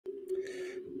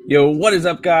Yo, what is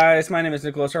up, guys? My name is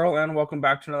Nicholas Earle, and welcome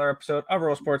back to another episode of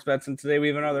Earle Sports Bets. And today we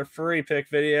have another free pick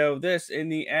video. This in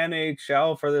the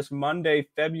NHL for this Monday,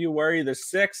 February the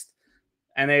 6th.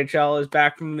 NHL is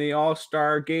back from the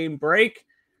All-Star game break,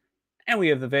 and we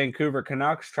have the Vancouver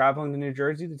Canucks traveling to New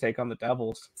Jersey to take on the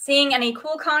Devils. Seeing any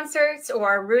cool concerts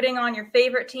or rooting on your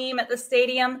favorite team at the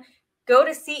stadium? Go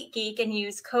to SeatGeek and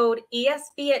use code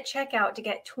ESB at checkout to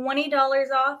get $20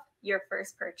 off your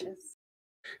first purchase.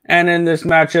 And in this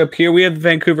matchup here, we have the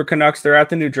Vancouver Canucks. They're at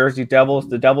the New Jersey Devils.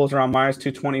 The Devils are on minus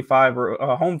 225 or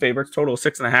home favorites, total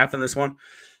 6.5 in this one.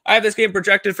 I have this game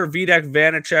projected for Vitek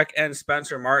Vanacek and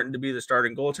Spencer Martin to be the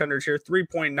starting goaltenders here.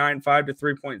 3.95 to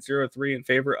 3.03 in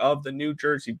favor of the New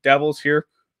Jersey Devils here.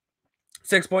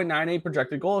 6.98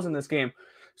 projected goals in this game.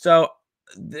 So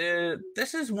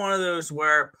this is one of those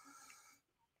where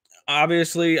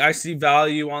obviously I see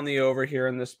value on the over here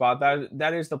in this spot.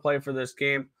 That is the play for this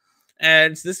game.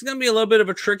 And this is going to be a little bit of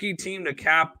a tricky team to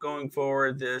cap going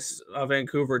forward, this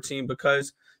Vancouver team,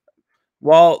 because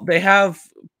while they have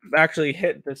actually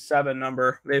hit the 7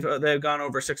 number, they've gone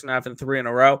over 6.5 and 3 in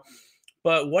a row.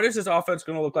 But what is this offense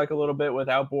going to look like a little bit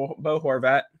without Bo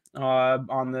Horvat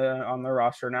on the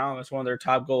roster now? That's one of their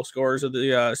top goal scorers of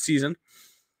the season.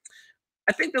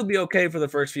 I think they'll be okay for the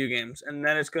first few games, and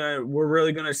then we're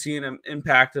really gonna see an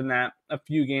impact in that a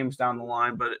few games down the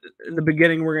line. But in the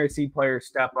beginning, we're gonna see players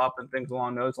step up and things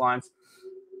along those lines.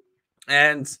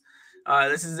 And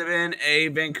this has been a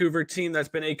Vancouver team that's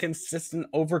been a consistent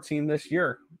over team this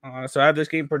year. So I have this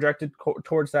game projected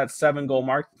towards that 7-goal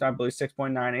mark, I believe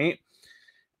 6.98.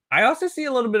 I also see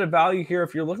a little bit of value here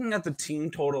if you're looking at the team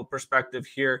total perspective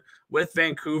here with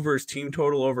Vancouver's team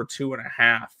total over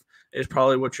 2.5. Is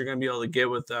probably what you're going to be able to get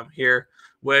with them here,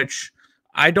 which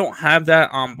I don't have that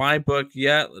on my book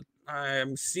yet.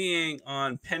 I'm seeing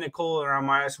on Pinnacle around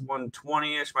minus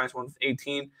 120-ish, minus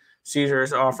 118. Caesar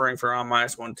is offering for around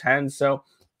minus 110. So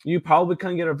you probably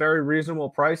can get a very reasonable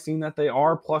price, seeing that they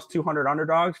are plus 200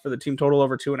 underdogs for the team total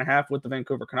over 2.5 with the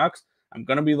Vancouver Canucks. I'm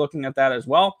going to be looking at that as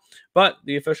well. But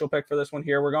the official pick for this one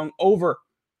here, we're going over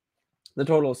the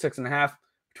total of 6.5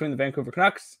 between the Vancouver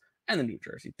Canucks and the New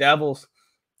Jersey Devils.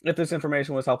 If this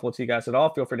information was helpful to you guys at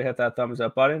all, feel free to hit that thumbs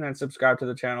up button and subscribe to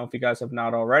the channel if you guys have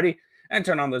not already, and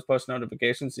turn on those post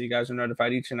notifications so you guys are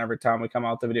notified each and every time we come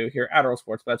out with the video here at Earle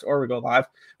Sports Bets, or we go live,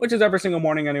 which is every single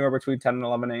morning anywhere between 10 and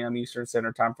 11 a.m. Eastern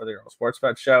Standard Time for the Earle Sports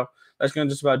Bets show. That's going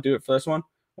to just about do it for this one. I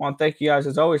want to thank you guys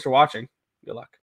as always for watching. Good luck.